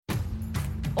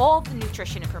all the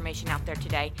nutrition information out there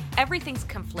today. Everything's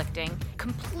conflicting,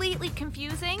 completely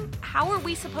confusing. How are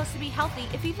we supposed to be healthy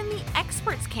if even the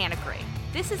experts can't agree?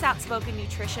 This is Outspoken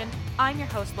Nutrition. I'm your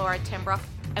host, Laura Timbrook,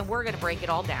 and we're going to break it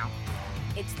all down.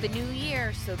 It's the new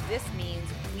year, so this means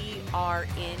we are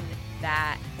in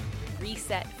that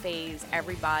reset phase.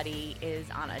 Everybody is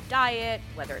on a diet,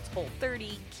 whether it's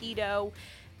Whole30, keto,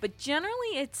 but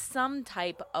generally it's some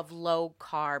type of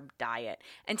low-carb diet.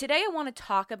 And today I want to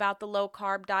talk about the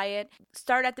low-carb diet.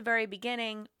 Start at the very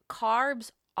beginning.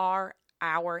 Carbs are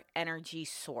our energy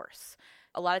source.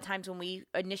 A lot of times when we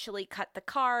initially cut the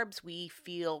carbs, we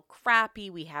feel crappy,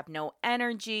 we have no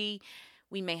energy,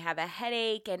 we may have a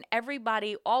headache, and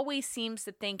everybody always seems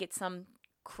to think it's some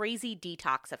crazy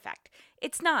detox effect.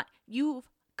 It's not. You've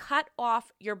cut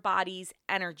off your body's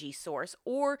energy source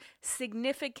or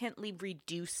significantly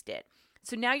reduced it.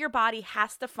 So now your body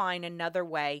has to find another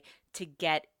way to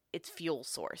get its fuel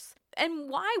source.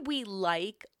 And why we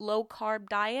like low carb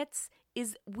diets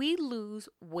is we lose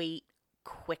weight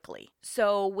quickly.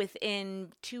 So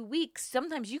within 2 weeks,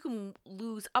 sometimes you can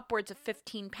lose upwards of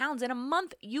 15 pounds. In a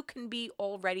month, you can be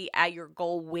already at your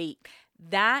goal weight.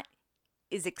 That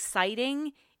is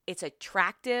exciting. It's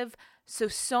attractive.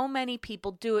 So many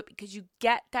people do it because you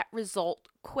get that result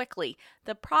quickly.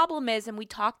 The problem is, and we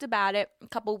talked about it a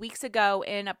couple weeks ago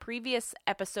in a previous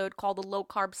episode called the low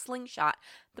carb slingshot.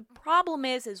 The problem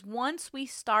is once we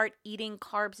start eating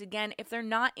carbs again, if they're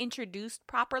not introduced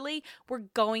properly, we're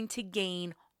going to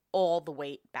gain all the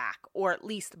weight back, or at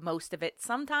least most of it,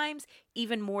 sometimes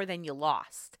even more than you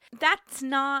lost. That's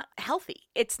not healthy.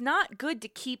 It's not good to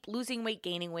keep losing weight,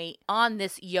 gaining weight on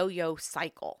this yo-yo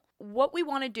cycle. What we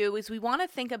want to do is we want to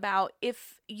think about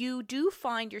if you do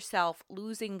find yourself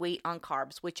losing weight on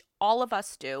carbs, which all of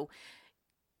us do,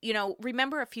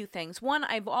 remember a few things. One,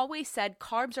 I've always said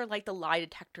carbs are like the lie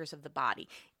detectors of the body.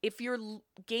 If you're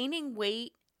gaining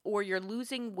weight or you're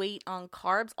losing weight on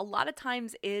carbs, a lot of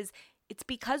times it's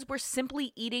because we're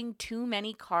simply eating too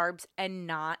many carbs and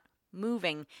not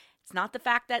moving. It's not the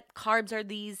fact that carbs are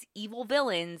these evil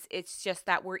villains. It's just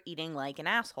that we're eating like an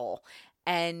asshole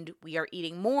and we are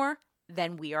eating more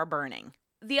than we are burning.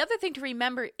 The other thing to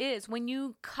remember is when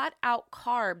you cut out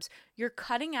carbs, you're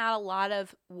cutting out a lot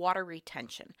of water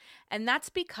retention. And that's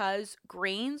because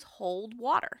grains hold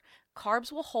water.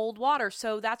 Carbs will hold water.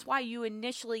 So that's why you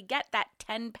initially get that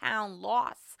 10-pound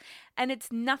loss. And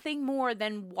it's nothing more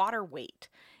than water weight.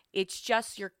 It's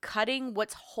just you're cutting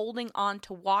what's holding on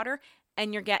to water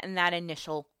and you're getting that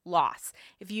initial loss.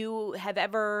 If you have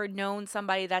ever known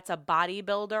somebody that's a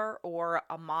bodybuilder or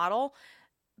a model,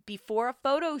 before a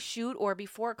photo shoot or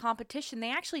before a competition, they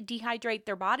actually dehydrate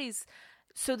their bodies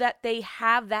so that they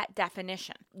have that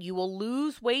definition. You will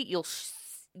lose weight,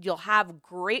 you'll have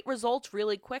great results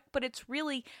really quick, but it's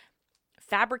really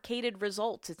fabricated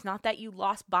results. It's not that you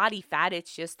lost body fat,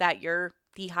 it's just that you're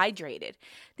dehydrated.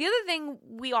 The other thing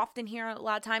we often hear a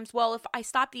lot of times, well, if I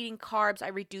stopped eating carbs, I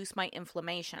reduce my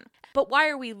inflammation. But why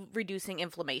are we reducing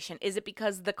inflammation? Is it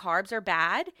because the carbs are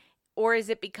bad? Or is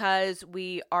it because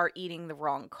we are eating the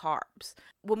wrong carbs?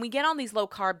 When we get on these low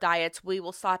carb diets, we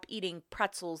will stop eating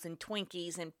pretzels and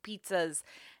Twinkies and pizzas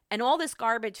and all this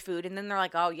garbage food. And then they're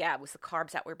like, oh yeah, it was the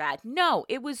carbs that were bad. No,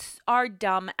 it was our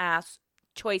dumb ass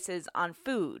choices on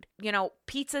food.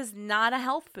 Pizza's not a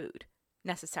health food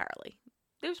necessarily.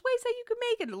 There's ways that you can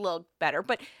make it a little better,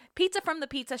 but pizza from the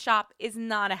pizza shop is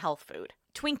not a health food.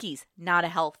 Twinkies, not a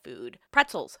health food.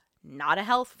 Pretzels, not a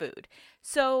health food.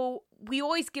 So we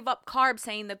always give up carbs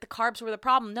saying that the carbs were the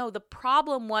problem. No, the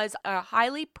problem was a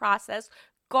highly processed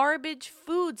garbage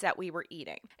foods that we were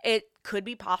eating. It could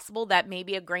be possible that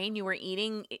maybe a grain you were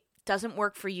eating doesn't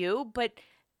work for you, but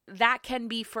that can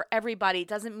be for everybody. It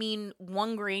doesn't mean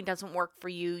one grain doesn't work for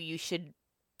you. You should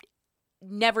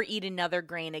never eat another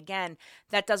grain again.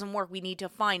 That doesn't work. We need to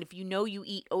find, if you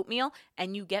eat oatmeal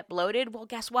and you get bloated, well,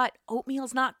 guess what?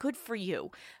 Oatmeal's not good for you.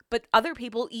 But other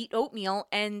people eat oatmeal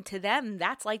and to them,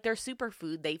 that's like their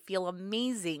superfood. They feel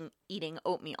amazing eating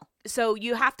oatmeal. So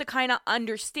you have to kind of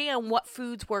understand what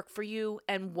foods work for you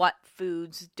and what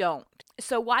foods don't.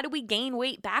 So why do we gain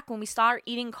weight back when we start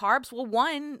eating carbs? Well,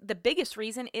 one, the biggest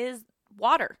reason is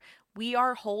water. We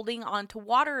are holding on to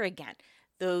water again.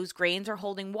 Those grains are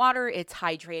holding water, it's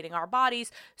hydrating our bodies,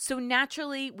 so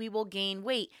naturally we will gain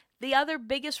weight. The other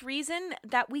biggest reason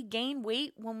that we gain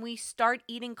weight when we start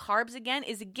eating carbs again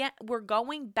is, we're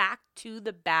going back to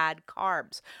the bad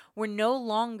carbs. We're no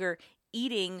longer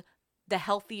eating the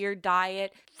healthier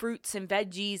diet, fruits and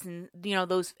veggies and,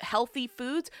 those healthy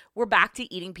foods. We're back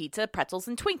to eating pizza, pretzels,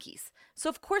 and Twinkies. So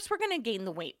of course we're going to gain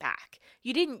the weight back.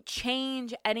 You didn't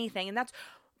change anything, and that's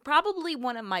probably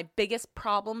one of my biggest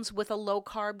problems with a low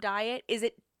carb diet is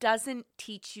it doesn't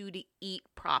teach you to eat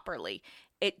properly.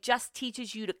 It just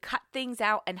teaches you to cut things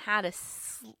out and how to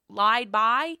slide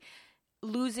by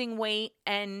losing weight.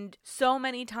 And so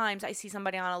many times I see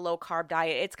somebody on a low carb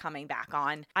diet, it's coming back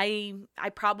on. I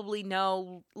probably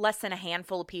know less than a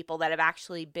handful of people that have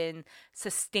actually been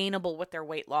sustainable with their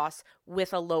weight loss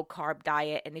with a low carb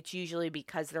diet. And it's usually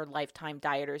because they're lifetime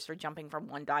dieters. They're jumping from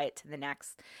one diet to the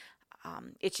next.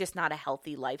 It's just not a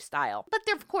healthy lifestyle. But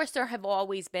there, of course, there have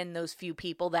always been those few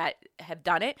people that have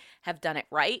done it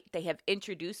right. They have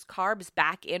introduced carbs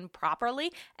back in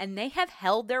properly, and they have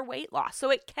held their weight loss. So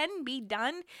it can be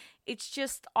done. It's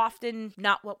just often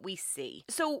not what we see.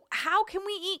 So how can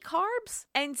we eat carbs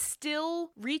and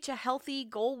still reach a healthy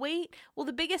goal weight? Well,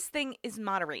 the biggest thing is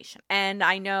moderation. And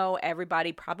I know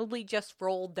everybody probably just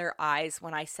rolled their eyes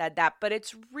when I said that, but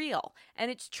it's real and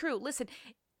it's true. Listen,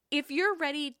 if you're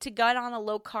ready to gut on a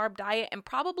low carb diet and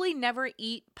probably never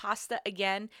eat pasta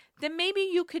again, then maybe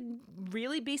you could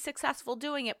really be successful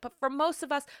doing it. But for most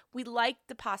of us, we like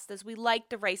the pastas, we like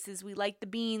the rices, we like the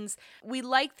beans, we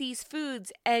like these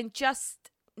foods, and just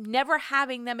never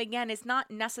having them again is not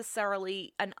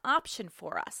necessarily an option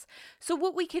for us. So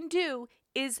what we can do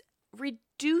is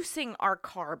reducing our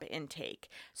carb intake.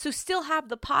 So still have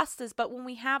the pastas, but when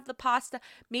we have the pasta,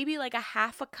 maybe like a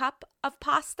half a cup of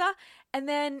pasta and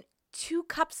then 2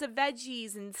 cups of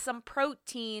veggies and some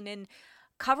protein and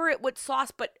cover it with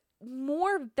sauce, but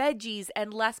more veggies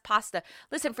and less pasta.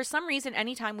 Listen, for some reason,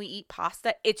 anytime we eat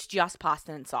pasta, it's just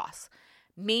pasta and sauce.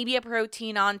 Maybe a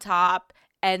protein on top,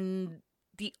 and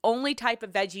the only type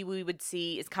of veggie we would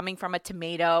see is coming from a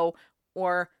tomato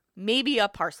or maybe a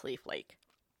parsley flake.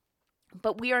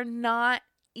 But we are not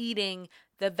eating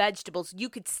the vegetables. You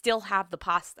could still have the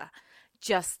pasta.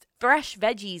 Just fresh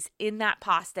veggies in that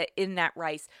pasta, in that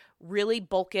rice. Really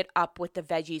bulk it up with the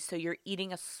veggies so you're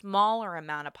eating a smaller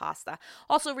amount of pasta.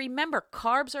 Also, remember,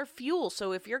 carbs are fuel.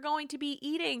 So if you're going to be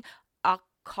eating a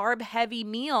carb-heavy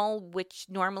meal, which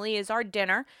normally is our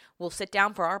dinner, we'll sit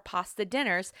down for our pasta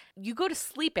dinners, you go to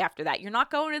sleep after that. You're not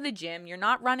going to the gym. You're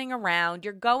not running around.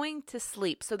 You're going to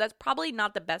sleep. So that's probably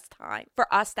not the best time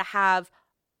for us to have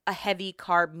a heavy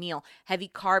carb meal. Heavy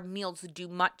carb meals do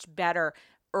much better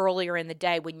earlier in the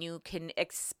day when you can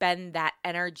expend that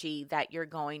energy that you're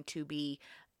going to be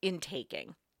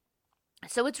intaking.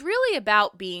 So it's really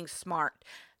about being smart.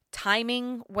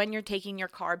 Timing when you're taking your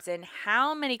carbs in,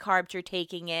 how many carbs you're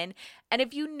taking in. And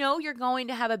if you know you're going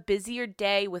to have a busier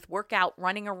day with workout,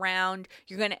 running around,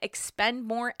 you're going to expend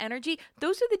more energy,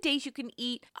 those are the days you can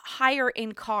eat higher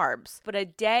in carbs. But a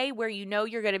day where you know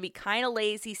you're going to be kind of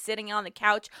lazy, sitting on the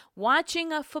couch,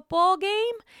 watching a football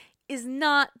game is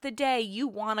not the day you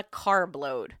want a carb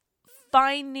load.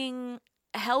 Finding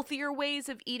healthier ways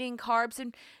of eating carbs.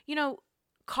 And,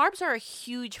 carbs are a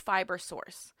huge fiber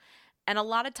source. And a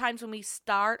lot of times when we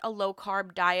start a low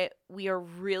carb diet, we are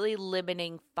really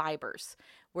limiting fibers.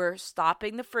 We're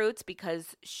stopping the fruits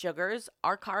because sugars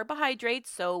are carbohydrates.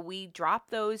 So we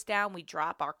drop those down. We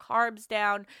drop our carbs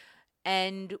down.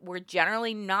 And we're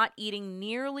generally not eating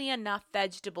nearly enough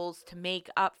vegetables to make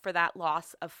up for that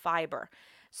loss of fiber.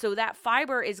 So that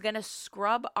fiber is going to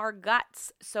scrub our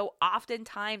guts. So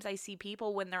oftentimes I see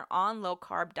people when they're on low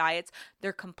carb diets,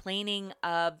 they're complaining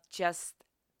of just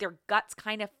their guts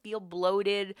kind of feel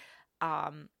bloated.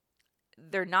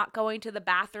 They're not going to the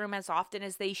bathroom as often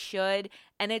as they should.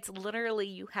 And it's literally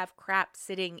you have crap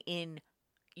sitting in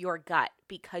your gut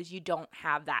because you don't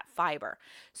have that fiber.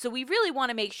 So we really want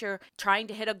to make sure trying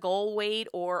to hit a goal weight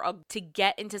or to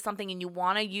get into something and you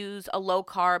want to use a low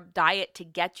carb diet to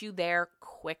get you there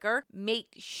quicker,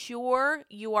 make sure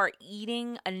you are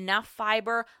eating enough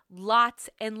fiber, lots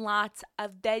and lots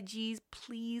of veggies,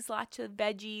 please, lots of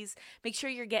veggies. Make sure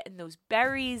you're getting those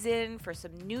berries in for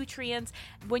some nutrients.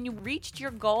 When you reached your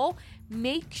goal,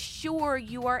 make sure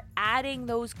you are adding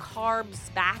those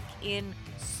carbs back in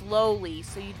slowly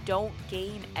so you don't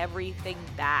gain everything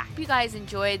back. If you guys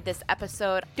enjoyed this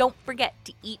episode, don't forget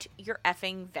to eat your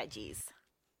effing veggies.